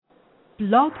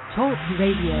Blog Talk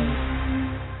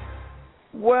Radio.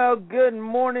 Well, good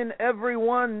morning,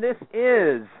 everyone. This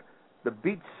is the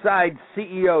Beachside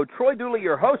CEO, Troy Dooley,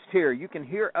 your host here. You can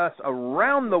hear us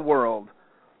around the world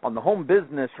on the Home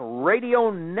Business Radio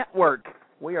Network.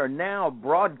 We are now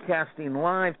broadcasting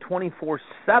live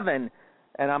 24/7,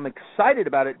 and I'm excited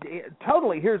about it.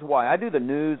 Totally, here's why. I do the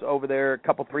news over there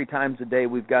three times a day.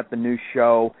 We've got the news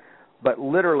show, but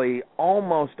literally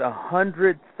almost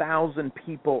 100,000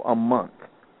 people a month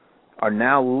are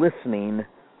now listening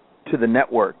to the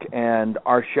network, and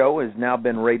our show has now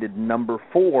been rated number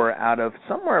 4 out of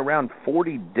somewhere around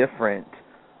 40 different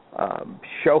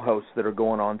show hosts that are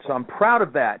going on. So I'm proud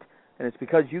of that, and it's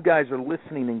because you guys are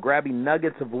listening and grabbing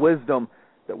nuggets of wisdom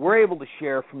that we're able to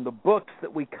share from the books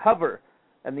that we cover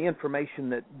and the information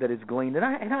that is gleaned. And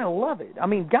I love it. I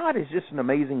mean, God is just an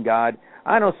amazing God.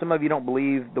 I know some of you don't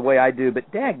believe the way I do, but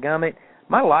dadgummit,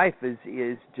 my life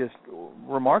is just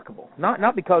remarkable.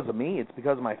 Not because of me, it's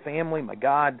because of my family, my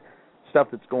God, stuff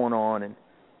that's going on,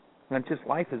 and just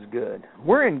life is good.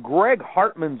 We're in Greg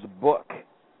Hartman's book,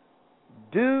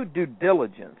 Due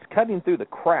Diligence, Cutting Through the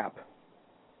Crap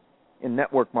in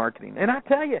Network Marketing. And I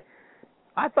tell you,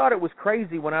 I thought it was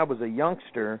crazy when I was a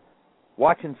youngster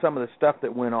watching some of the stuff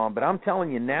that went on, but I'm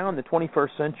telling you now in the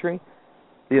 21st century,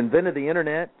 the advent of the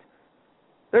internet,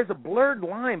 there's a blurred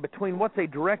line between what's a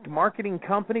direct marketing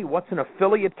company, what's an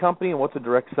affiliate company, and what's a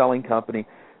direct selling company.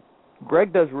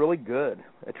 Greg does really good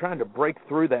at trying to break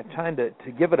through that, trying to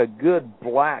give it a good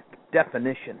black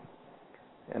definition.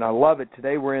 And I love it.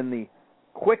 Today we're in the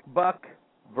quick buck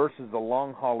versus the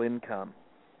long haul income.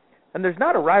 And there's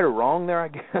not a right or wrong there, I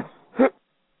guess.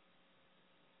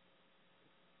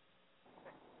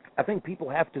 I think people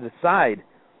have to decide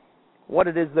what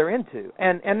it is they're into.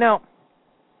 And now,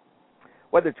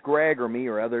 whether it's Greg or me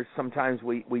or others, sometimes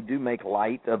we do make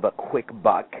light of a quick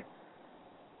buck.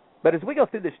 But as we go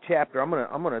through this chapter, I'm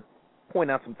gonna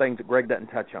point out some things that Greg doesn't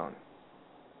touch on.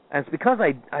 And it's because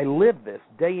I live this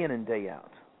day in and day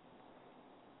out.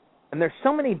 And there's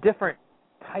so many different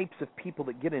types of people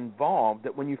that get involved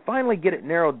that when you finally get it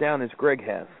narrowed down as Greg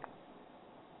has,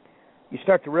 you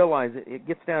start to realize it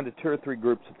gets down to 2 or 3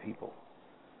 groups of people.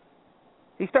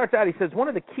 He starts out, he says, one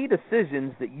of the key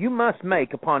decisions that you must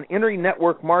make upon entering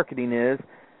network marketing is,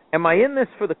 am I in this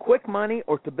for the quick money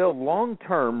or to build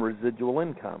long-term residual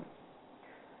income?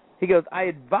 He goes, I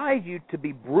advise you to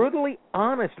be brutally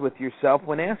honest with yourself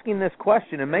when asking this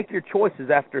question and make your choices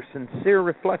after sincere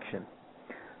reflection.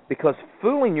 Because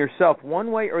fooling yourself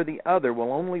one way or the other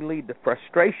will only lead to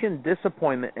frustration,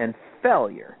 disappointment, and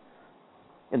failure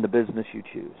in the business you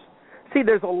choose. See,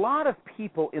 there's a lot of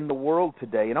people in the world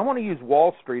today, and I want to use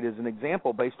Wall Street as an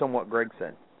example based on what Greg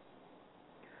said.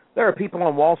 There are people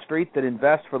on Wall Street that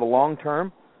invest for the long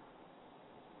term.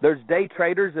 There's day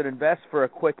traders that invest for a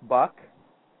quick buck.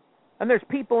 And there's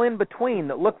people in between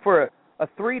that look for a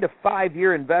 3 to 5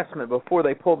 year investment before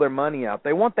they pull their money out.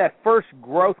 They want that first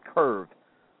growth curve.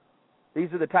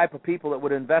 These are the type of people that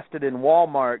would have invested in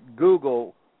Walmart,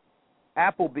 Google,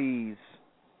 Applebee's,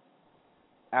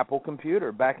 Apple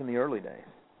Computer back in the early days.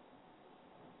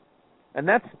 And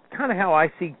that's kind of how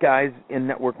I see guys in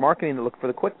network marketing that look for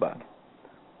the quick buck.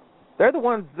 They're the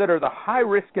ones that are the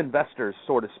high-risk investors,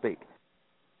 so to speak.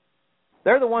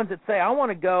 They're the ones that say, I want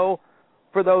to go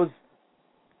for those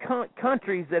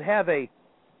countries that have a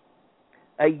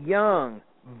young,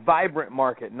 vibrant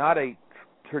market, not a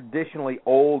traditionally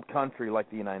old country like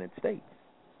the United States.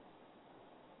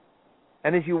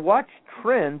 And as you watch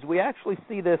trends, we actually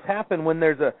see this happen when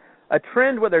there's a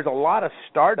trend where there's a lot of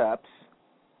startups.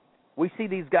 We see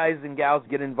these guys and gals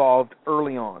get involved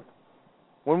early on.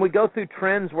 When we go through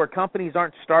trends where companies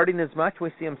aren't starting as much,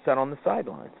 we see them set on the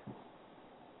sidelines.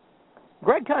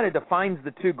 Greg kind of defines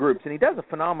the 2 groups, and he does a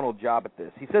phenomenal job at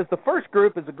this. He says the first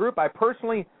group is a group I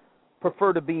personally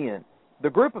prefer to be in.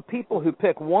 The group of people who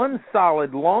pick one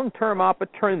solid long-term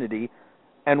opportunity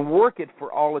and work it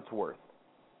for all it's worth.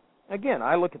 Again,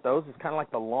 I look at those as kind of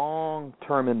like the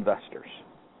long-term investors.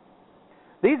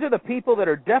 These are the people that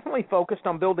are definitely focused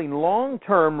on building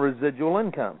long-term residual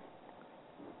income.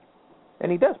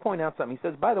 And he does point out something. He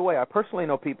says, by the way, I personally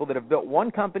know people that have built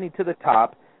one company to the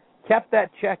top, kept that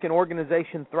check and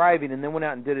organization thriving, and then went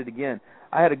out and did it again.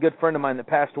 I had a good friend of mine that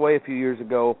passed away a few years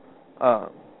ago,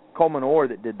 Coleman Orr,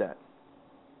 that did that.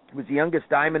 He was the youngest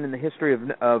diamond in the history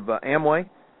of Amway,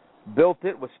 built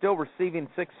it, was still receiving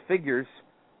 6 figures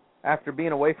after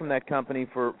being away from that company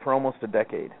for almost a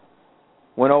decade.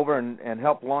 Went over and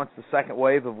helped launch the second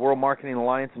wave of World Marketing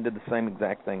Alliance and did the same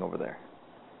exact thing over there.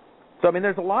 So, I mean,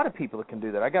 there's a lot of people that can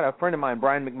do that. I got a friend of mine,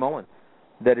 Brian McMullen,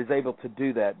 that is able to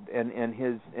do that, and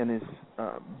his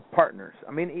partners.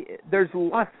 I mean, there's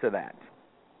lots of that.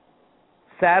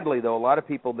 Sadly, though, a lot of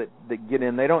people that get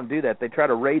in, they don't do that. They try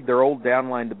to raid their old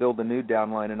downline to build a new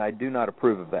downline, and I do not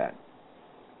approve of that.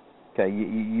 Okay,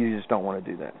 you just don't want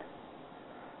to do that.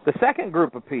 The second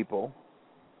group of people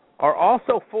are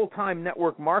also full-time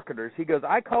network marketers. He goes,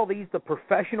 I call these the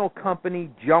professional company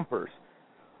jumpers.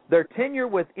 Their tenure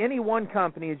with any one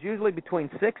company is usually between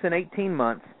 6 and 18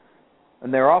 months,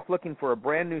 and they're off looking for a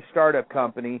brand-new startup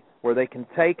company where they can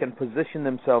take and position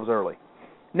themselves early.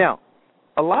 Now,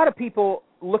 a lot of people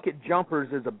look at jumpers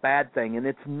as a bad thing, and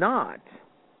it's not.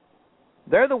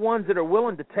 They're the ones that are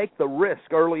willing to take the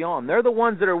risk early on. They're the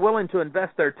ones that are willing to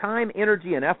invest their time,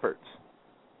 energy, and efforts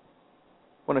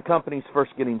when a company's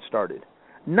first getting started.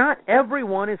 Not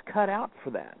everyone is cut out for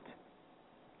that.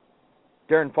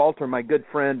 Darren Falter, my good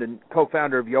friend and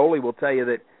co-founder of Yoli, will tell you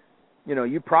that,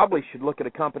 you probably should look at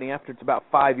a company after it's about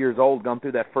 5 years old, gone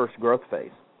through that first growth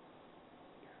phase.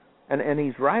 And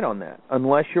he's right on that,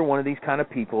 unless you're one of these kind of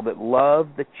people that love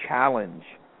the challenge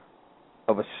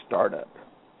of a startup.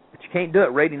 But you can't do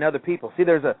it rating other people. See,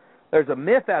 there's a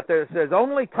myth out there that says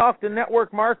only talk to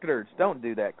network marketers. Don't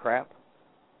do that crap.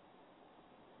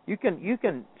 You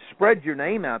can spread your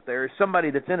name out there as somebody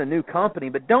that's in a new company,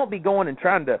 but don't be going and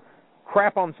trying to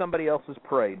crap on somebody else's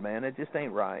parade, man. It just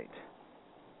ain't right.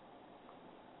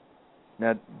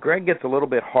 Now, Greg gets a little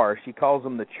bit harsh. He calls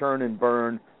them the churn and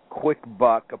burn, quick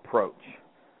buck approach.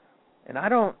 And I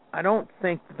don't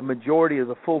think that the majority of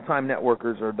the full-time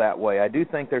networkers are that way. I do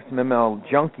think there's some ML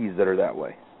junkies that are that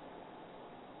way.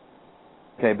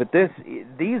 Okay, but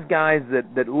these guys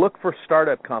that look for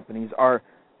startup companies are,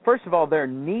 first of all, they're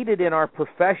needed in our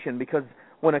profession, because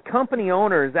when a company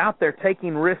owner is out there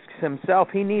taking risks himself,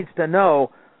 he needs to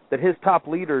know that his top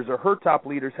leaders or her top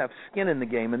leaders have skin in the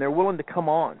game, and they're willing to come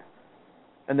on,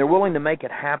 and they're willing to make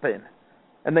it happen.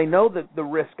 And they know the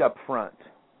risk up front.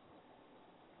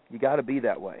 You got to be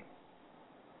that way.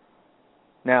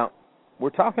 Now, we're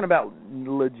talking about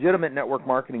legitimate network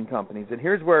marketing companies, and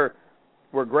here's where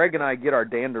Greg and I get our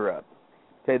dander up.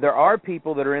 Okay, there are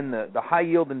people that are in the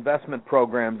high-yield investment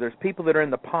programs. There's people that are in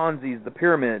the Ponzi's, the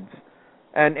pyramids.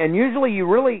 And usually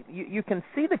you can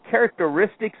see the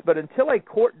characteristics, but until a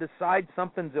court decides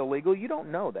something's illegal, you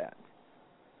don't know that.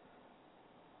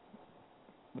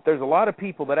 But there's a lot of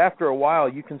people that after a while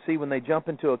you can see when they jump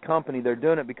into a company, they're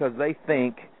doing it because they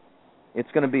think it's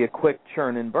going to be a quick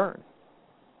churn and burn.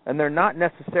 And they're not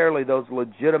necessarily those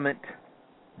legitimate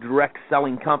direct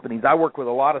selling companies. I work with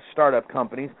a lot of startup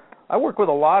companies. I work with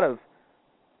a lot of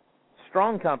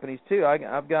strong companies too.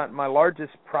 I've got my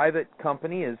largest private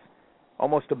company is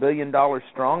almost $1 billion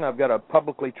strong. I've got a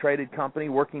publicly traded company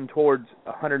working towards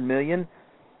 $100 million. And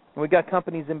we've got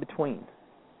companies in between.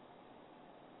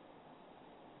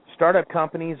 Startup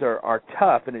companies are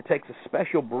tough, and it takes a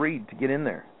special breed to get in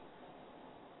there.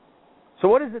 So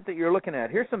what is it that you're looking at?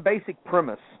 Here's some basic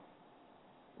premise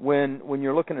when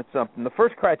you're looking at something. The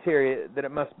first criteria that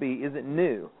it must be, is it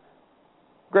new?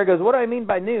 Greg goes, what do I mean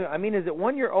by new? I mean, is it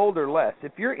 1 year old or less?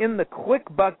 If you're in the quick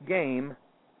buck game,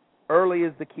 early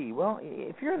is the key. Well,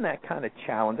 if you're in that kind of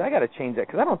challenge, I got to change that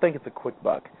because I don't think it's a quick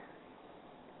buck.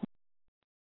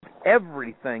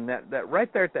 Everything that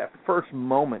right there at that first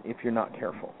moment if you're not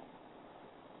careful.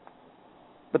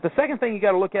 But the second thing you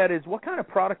got to look at is what kind of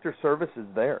product or service is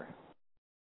there.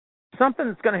 Something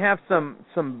that's going to have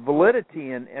some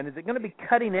validity, and is it going to be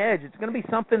cutting edge? It's going to be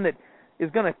something that is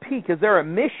going to peak. Is there a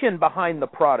mission behind the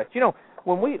product?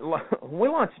 When we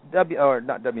launched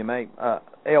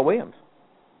A.L. Williams,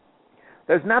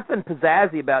 there's nothing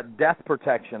pizzazzy about death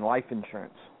protection, life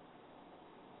insurance.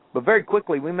 But very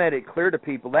quickly we made it clear to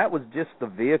people that was just the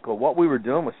vehicle. What we were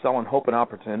doing was selling hope and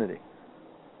opportunity.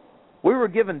 We were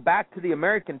giving back to the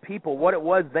American people what it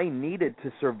was they needed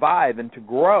to survive and to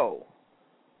grow.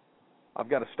 I've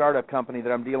got a startup company that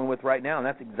I'm dealing with right now, and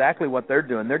that's exactly what they're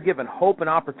doing. They're giving hope and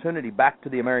opportunity back to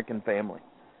the American family.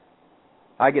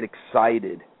 I get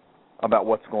excited about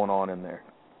what's going on in there.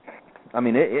 I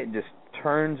mean, it just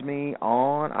turns me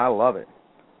on. I love it.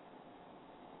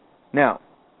 Now,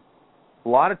 a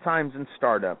lot of times in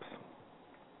startups,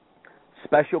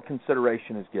 special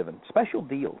consideration is given, special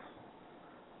deals.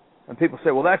 And people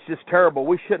say, well, that's just terrible.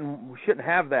 We shouldn't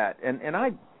have that. And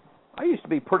I used to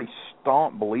be a pretty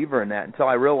staunch believer in that until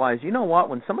I realized, you know what,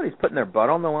 when somebody's putting their butt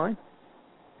on the line,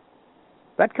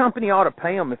 that company ought to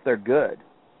pay them if they're good.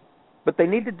 But they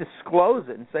need to disclose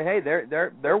it and say, hey,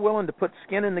 they're willing to put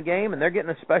skin in the game and they're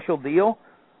getting a special deal.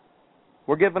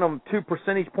 We're giving them 2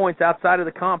 percentage points outside of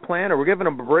the comp plan, or we're giving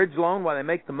them a bridge loan while they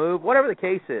make the move, whatever the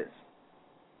case is.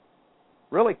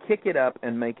 Really kick it up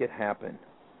and make it happen.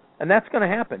 And that's going to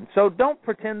happen. So don't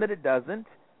pretend that it doesn't.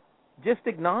 Just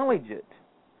acknowledge it.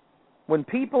 When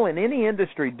people in any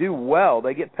industry do well,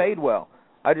 they get paid well.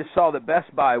 I just saw that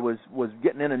Best Buy was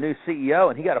getting in a new CEO,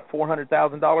 and he got a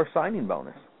 $400,000 signing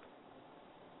bonus.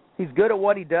 He's good at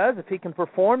what he does. If he can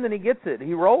perform, then he gets it.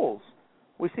 He rolls.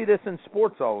 We see this in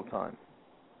sports all the time.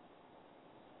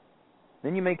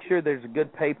 Then you make sure there's a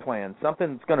good pay plan,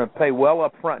 something that's going to pay well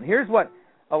up front. And here's what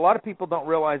a lot of people don't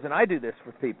realize, and I do this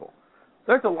for people.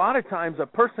 There's a lot of times a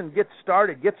person gets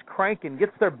started, gets cranking,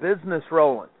 gets their business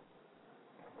rolling,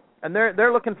 and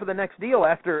they're looking for the next deal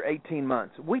after 18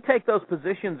 months. We take those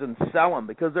positions and sell them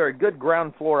because they're a good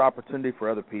ground floor opportunity for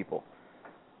other people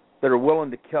that are willing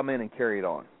to come in and carry it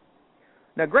on.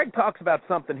 Now, Greg talks about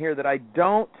something here that I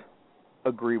don't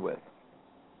agree with.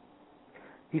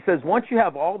 He says, once you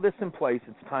have all this in place,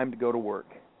 it's time to go to work.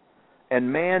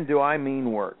 And man, do I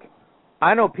mean work.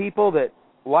 I know people that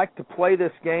like to play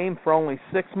this game for only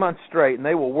 6 months straight, and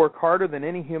they will work harder than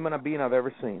any human being I've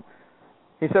ever seen.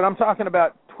 He said, I'm talking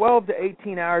about 12 to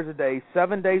 18 hours a day,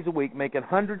 7 days a week, making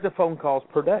hundreds of phone calls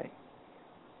per day.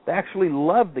 They actually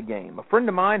love the game. A friend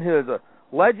of mine who is a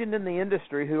legend in the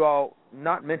industry, who I'll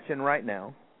not mention right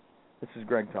now, this is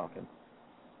Greg talking,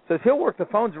 says he'll work the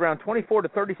phones around 24 to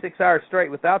 36 hours straight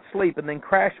without sleep and then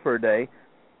crash for a day.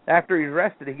 After he's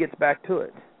rested, he gets back to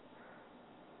it.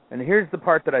 And here's the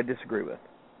part that I disagree with.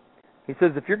 He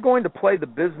says if you're going to play the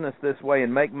business this way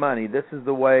and make money, this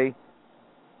way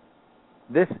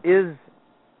is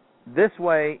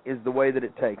the way that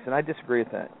it takes. And I disagree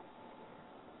with that.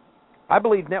 I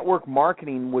believe network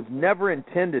marketing was never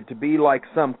intended to be like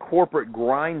some corporate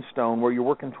grindstone where you're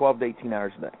working 12 to 18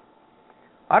 hours a day.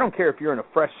 I don't care if you're in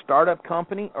a fresh startup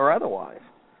company or otherwise.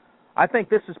 I think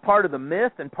this is part of the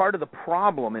myth and part of the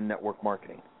problem in network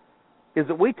marketing, is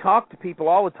that we talk to people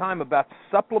all the time about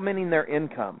supplementing their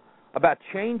income, about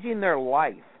changing their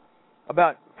life,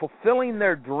 about fulfilling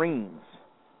their dreams.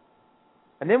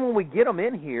 And then when we get them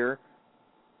in here,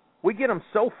 we get them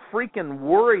so freaking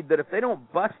worried that if they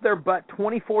don't bust their butt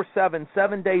 24/7,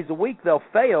 7 days a week, they'll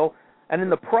fail. And in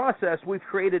the process, we've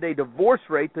created a divorce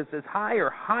rate that's as high or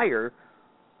higher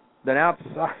than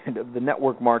outside of the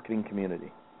network marketing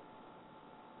community.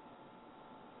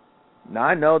 Now,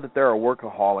 I know that there are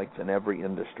workaholics in every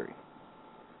industry,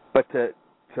 but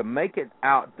to make it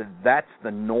out that that's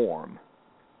the norm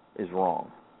is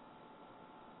wrong.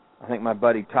 I think my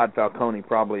buddy Todd Falcone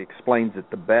probably explains it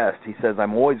the best. He says,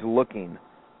 I'm always looking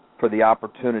for the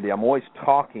opportunity. I'm always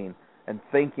talking and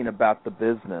thinking about the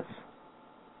business,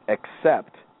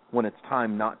 except when it's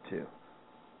time not to.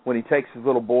 When he takes his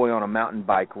little boy on a mountain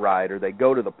bike ride, or they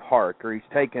go to the park, or he's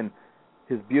taking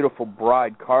his beautiful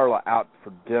bride, Carla, out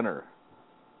for dinner.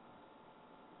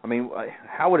 I mean,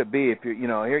 how would it be if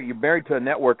you're married to a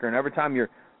networker, and every time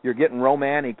you're getting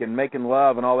romantic and making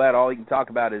love and all that, all you can talk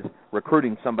about is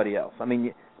recruiting somebody else? I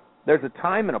mean, there's a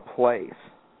time and a place.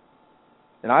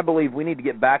 And I believe we need to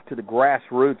get back to the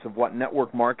grassroots of what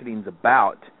network marketing's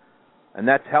about, and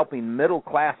that's helping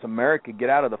middle-class America get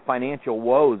out of the financial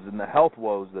woes and the health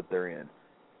woes that they're in.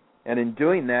 And in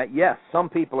doing that, yes, some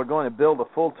people are going to build a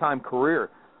full-time career,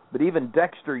 but even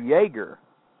Dexter Yeager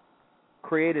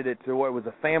created it to where it was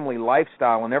a family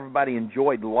lifestyle and everybody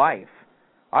enjoyed life.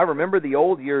 I remember the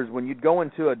old years when you'd go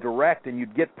into a direct and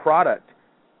you'd get product.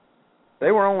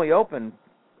 They were only open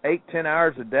 8-10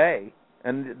 hours a day,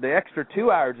 and the extra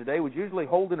 2 hours a day was usually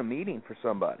holding a meeting for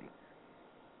somebody.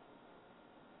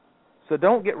 So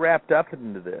don't get wrapped up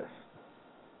into this.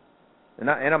 And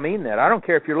I mean that. I don't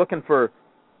care if you're looking for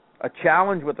a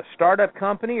challenge with a startup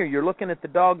company or you're looking at the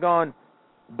doggone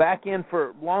back end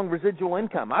for long residual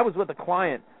income. I was with a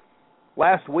client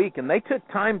last week, and they took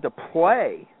time to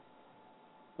play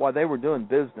while they were doing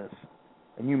business,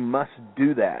 and you must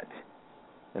do that.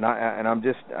 And I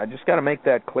just got to make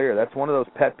that clear. That's one of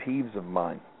those pet peeves of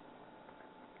mine,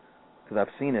 because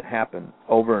I've seen it happen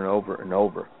over and over and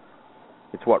over.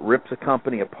 It's what rips a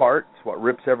company apart. It's what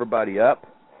rips everybody up,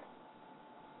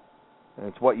 and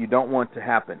it's what you don't want to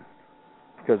happen,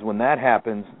 because when that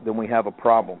happens, then we have a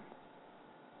problem.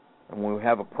 And when we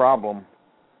have a problem,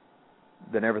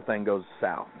 then everything goes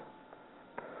south,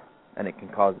 and it can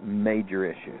cause major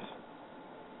issues.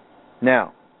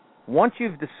 Now, once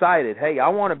you've decided, hey, I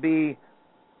want to be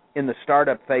in the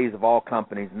startup phase of all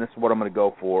companies, and this is what I'm going to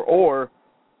go for, or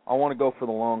I want to go for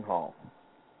the long haul.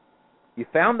 You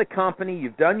found the company,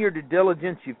 you've done your due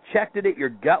diligence, you've checked it at your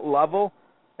gut level,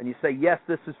 and you say, yes,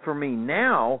 this is for me.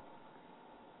 Now,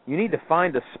 you need to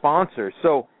find a sponsor.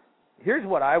 So here's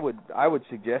what I would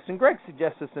suggest, and Greg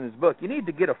suggests this in his book. You need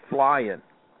to get a fly-in.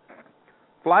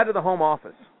 Fly to the home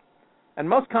office. And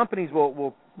most companies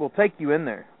will take you in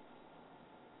there.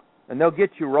 And they'll get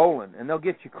you rolling, and they'll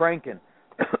get you cranking.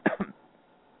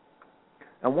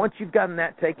 And once you've gotten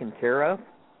that taken care of,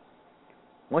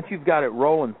 once you've got it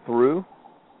rolling through,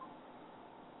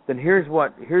 then here's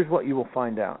what you will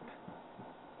find out.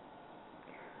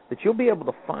 That you'll be able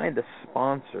to find a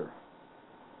sponsor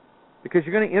because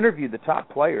you're going to interview the top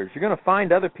players. You're going to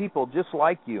find other people just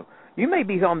like you. You may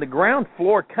be on the ground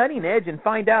floor, cutting edge, and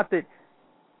find out that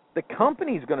the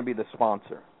company is going to be the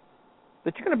sponsor,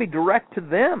 that you're going to be direct to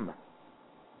them.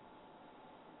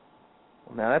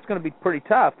 Well, now, that's going to be pretty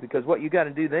tough because what you got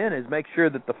to do then is make sure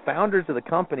that the founders of the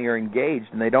company are engaged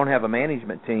and they don't have a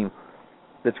management team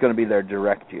that's going to be there to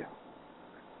direct you.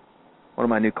 One of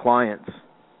my new clients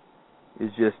is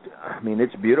just,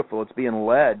 it's beautiful. It's being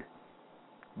led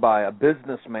by a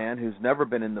businessman who's never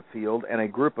been in the field and a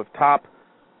group of top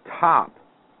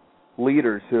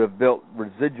leaders who have built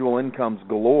residual incomes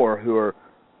galore who are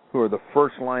the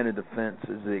first line of defense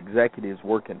as the executives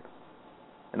working.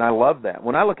 And I love that.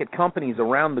 When I look at companies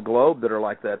around the globe that are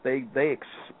like that, they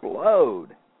explode.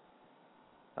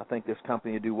 I think this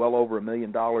company will do well over $1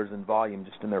 million in volume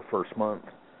just in their first month.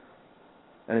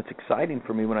 And it's exciting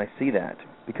for me when I see that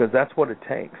because that's what it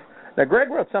takes. Now, Greg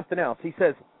wrote something else. He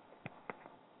says,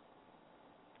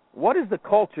 what is the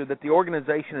culture that the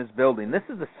organization is building? This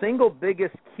is the single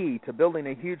biggest key to building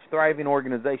a huge, thriving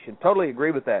organization. Totally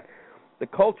agree with that. The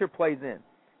culture plays in.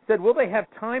 He said, will they have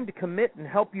time to commit and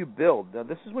help you build? Now,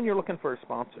 this is when you're looking for a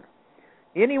sponsor.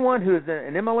 Anyone who is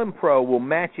an MLM pro will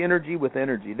match energy with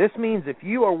energy. This means if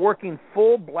you are working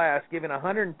full blast, giving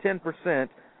 110%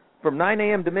 from 9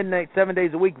 a.m. to midnight, 7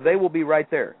 days a week, they will be right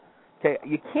there. Okay,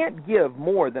 you can't give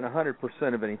more than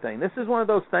 100% of anything. This is one of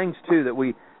those things, too, that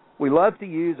we love to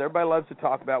use, everybody loves to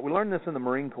talk about. We learned this in the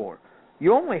Marine Corps.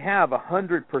 You only have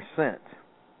 100%,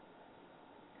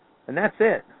 and that's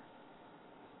it.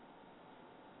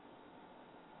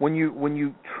 When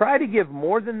you try to give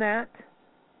more than that,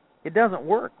 it doesn't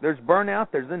work. There's burnout,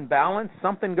 there's imbalance,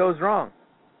 something goes wrong.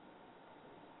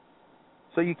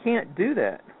 So you can't do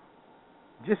that.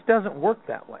 It just doesn't work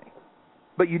that way.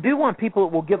 But you do want people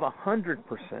that will give 100%.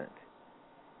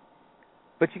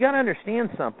 But you got to understand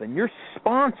something. Your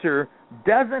sponsor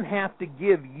doesn't have to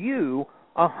give you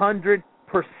 100%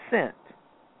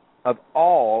 of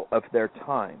all of their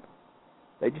time.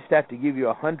 They just have to give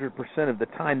you 100% of the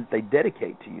time that they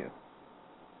dedicate to you.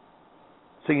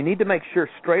 So you need to make sure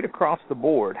straight across the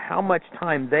board how much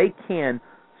time they can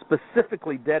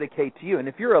specifically dedicate to you. And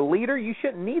if you're a leader, you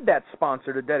shouldn't need that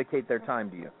sponsor to dedicate their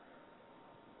time to you.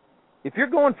 If you're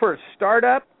going for a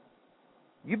startup,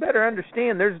 you better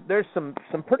understand there's some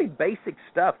pretty basic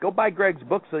stuff. Go buy Greg's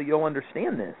book so you'll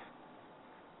understand this.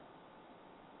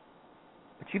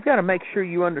 But you've got to make sure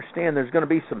you understand there's going to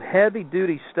be some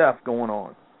heavy-duty stuff going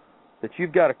on that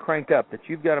you've got to crank up, that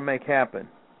you've got to make happen.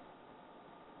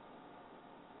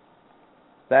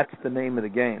 That's the name of the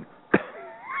game.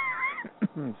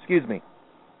 Excuse me.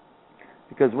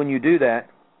 Because when you do that,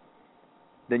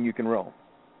 then you can roll.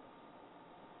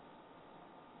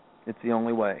 It's the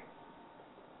only way.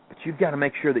 But you've got to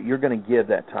make sure that you're going to give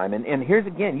that time. And here's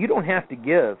again, you don't have to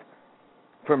give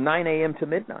from 9 a.m. to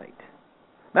midnight.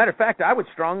 Matter of fact, I would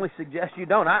strongly suggest you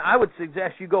don't. I would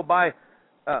suggest you go buy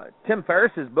Tim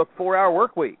Ferriss's book, 4-Hour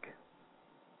Work Week.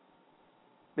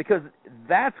 Because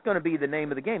that's going to be the name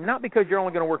of the game. Not because you're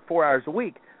only going to work 4 hours a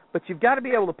week, but you've got to be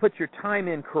able to put your time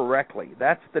in correctly.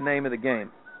 That's the name of the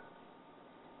game.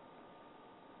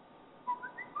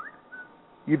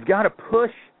 You've got to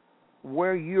push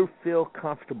where you feel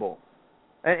comfortable.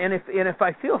 And if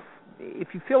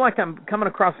you feel like I'm coming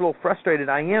across a little frustrated,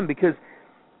 I am, because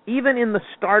even in the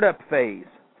startup phase,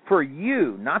 for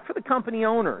you, not for the company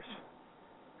owners,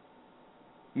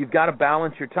 you've got to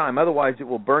balance your time. Otherwise, it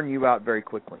will burn you out very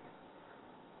quickly.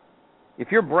 If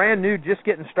you're brand new, just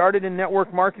getting started in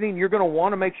network marketing, you're going to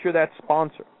want to make sure that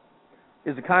sponsor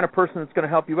is the kind of person that's going to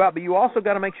help you out. But you also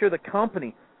got to make sure the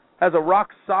company has a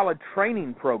rock-solid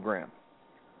training program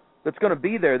that's going to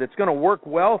be there, that's going to work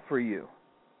well for you.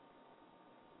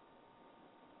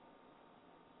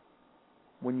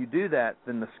 When you do that,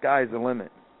 then the sky's the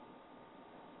limit.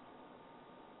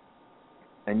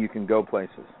 And you can go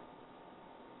places.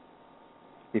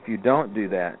 If you don't do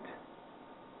that,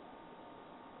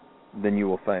 then you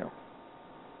will fail.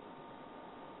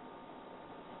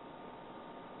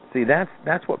 See,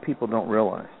 that's what people don't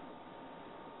realize.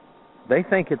 They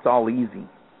think it's all easy.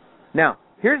 Now,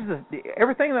 here's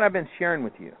everything that I've been sharing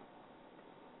with you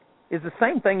is the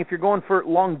same thing if you're going for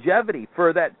longevity,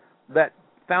 for that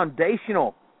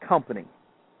foundational company.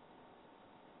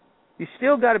 You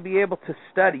still got to be able to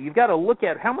study. You've got to look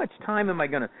at how much time am I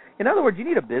going to... In other words, you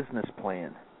need a business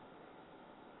plan.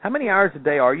 How many hours a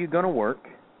day are you going to work?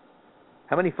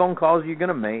 How many phone calls are you going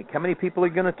to make? How many people are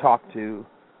you going to talk to?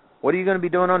 What are you going to be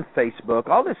doing on Facebook?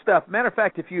 All this stuff. Matter of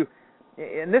fact,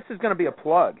 and this is going to be a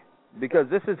plug. because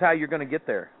this is how you're going to get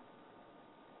there.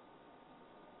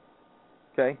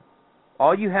 Okay?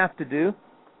 All you have to do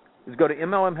is go to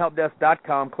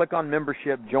MLMHelpDesk.com, click on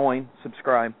membership, join,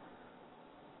 subscribe.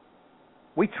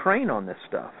 We train on this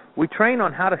stuff. We train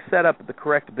on how to set up the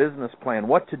correct business plan,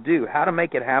 what to do, how to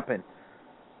make it happen.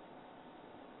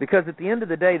 Because at the end of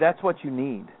the day, that's what you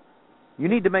need. You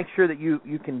need to make sure that you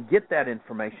can get that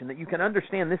information, that you can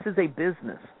understand this is a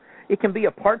business. It can be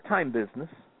a part-time business.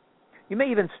 You may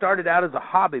even start it out as a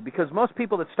hobby, because most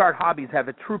people that start hobbies have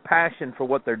a true passion for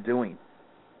what they're doing.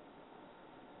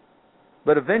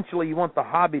 But eventually you want the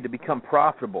hobby to become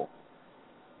profitable,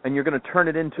 and you're going to turn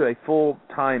it into a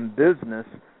full-time business.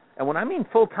 And when I mean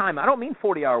full-time, I don't mean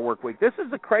 40-hour work week. This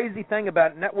is the crazy thing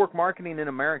about network marketing in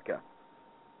America,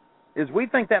 is we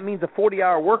think that means a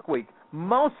 40-hour work week.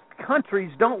 Most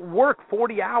countries don't work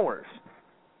 40 hours.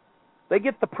 They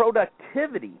get the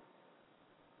productivity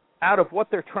out of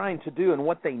what they're trying to do and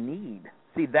what they need.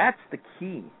 See, that's the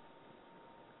key.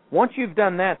 Once you've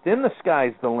done that, then the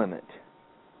sky's the limit.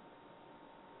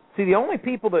 See, the only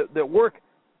people that work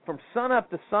from sun up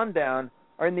to sundown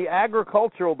are in the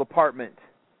agricultural department.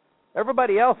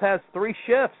 Everybody else has 3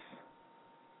 shifts.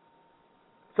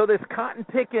 So this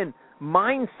cotton-picking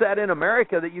mindset in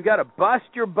America that you got to bust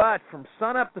your butt from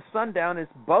sun up to sundown is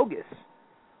bogus.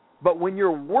 But when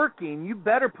you're working, you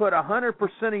better put 100%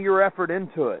 of your effort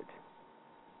into it.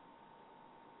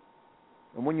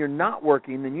 And when you're not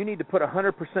working, then you need to put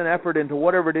 100% effort into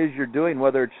whatever it is you're doing,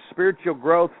 whether it's spiritual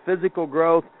growth, physical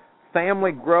growth,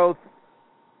 family growth,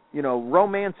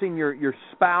 romancing your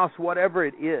spouse, whatever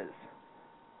it is.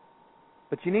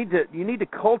 But you need to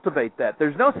cultivate that.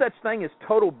 There's no such thing as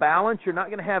total balance. You're not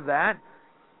going to have that.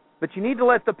 But you need to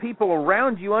let the people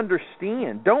around you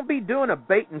understand. Don't be doing a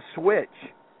bait and switch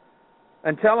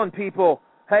and telling people,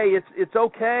 hey, it's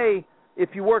okay if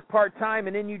you work part-time,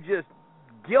 and then you just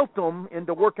guilt them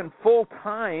into working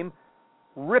full-time,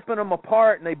 ripping them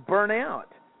apart, and they burn out.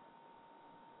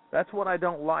 That's what I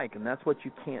don't like, and that's what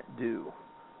you can't do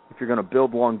if you're going to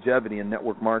build longevity in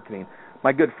network marketing.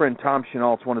 My good friend Tom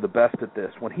Chenault's one of the best at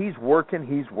this. When he's working,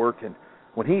 he's working.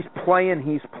 When he's playing,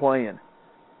 he's playing.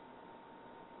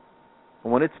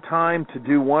 And when it's time to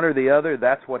do one or the other,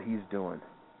 that's what he's doing.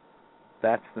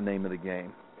 That's the name of the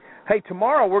game. Hey,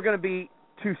 tomorrow we're going to be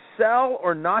to sell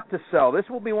or not to sell. This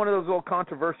will be one of those little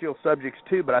controversial subjects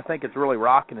too, but I think it's really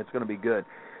rocking. It's going to be good.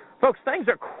 Folks, things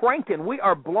are cranking. We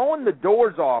are blowing the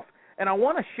doors off, and I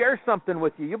want to share something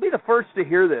with you. You'll be the first to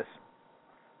hear this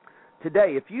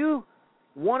today. If you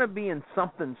want to be in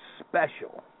something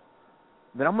special,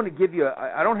 then I'm going to give you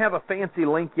I don't have a fancy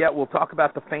link yet. We'll talk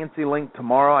about the fancy link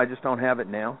tomorrow. I just don't have it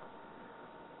now.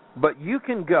 But you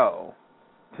can go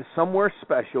to somewhere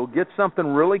special, get something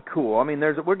really cool. I mean,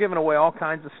 we're giving away all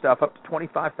kinds of stuff, up to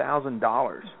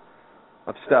 $25,000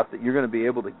 of stuff that you're going to be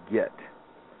able to get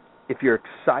if you're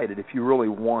excited, if you really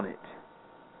want it.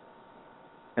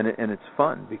 And it's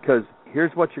fun, because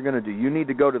here's what you're going to do. You need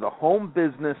to go to the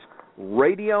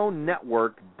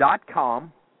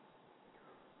homebusinessradionetwork.com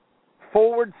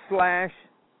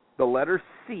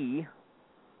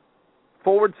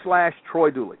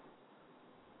 /C/Troy Dooley.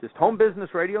 Just Home Business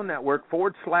Radio Network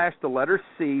 /Troy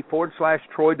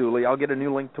Dooley. I'll get a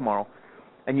new link tomorrow,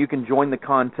 and you can join the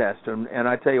contest. And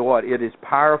I tell you what, it is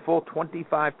powerful.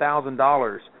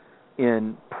 $25,000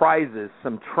 in prizes,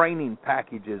 some training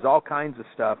packages, all kinds of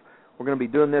stuff. We're going to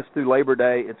be doing this through Labor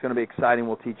Day. It's going to be exciting.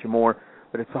 We'll teach you more.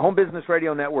 But it's the Home Business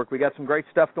Radio Network. We got some great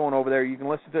stuff going over there. You can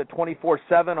listen to it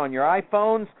 24/7 on your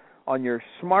iPhones, on your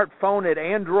smartphone at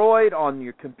Android, on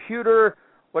your computer,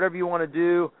 whatever you want to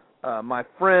do. My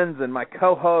friends and my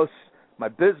co-hosts, my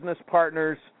business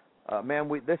partners,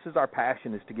 this is our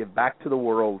passion, is to give back to the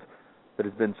world that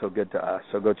has been so good to us.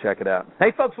 So go check it out.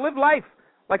 Hey, folks, live life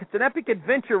like it's an epic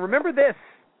adventure. Remember this: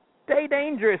 stay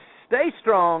dangerous, stay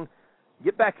strong.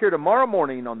 Get back here tomorrow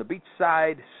morning on the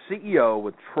Beachside CEO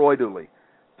with Troy Dooley.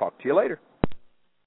 Talk to you later.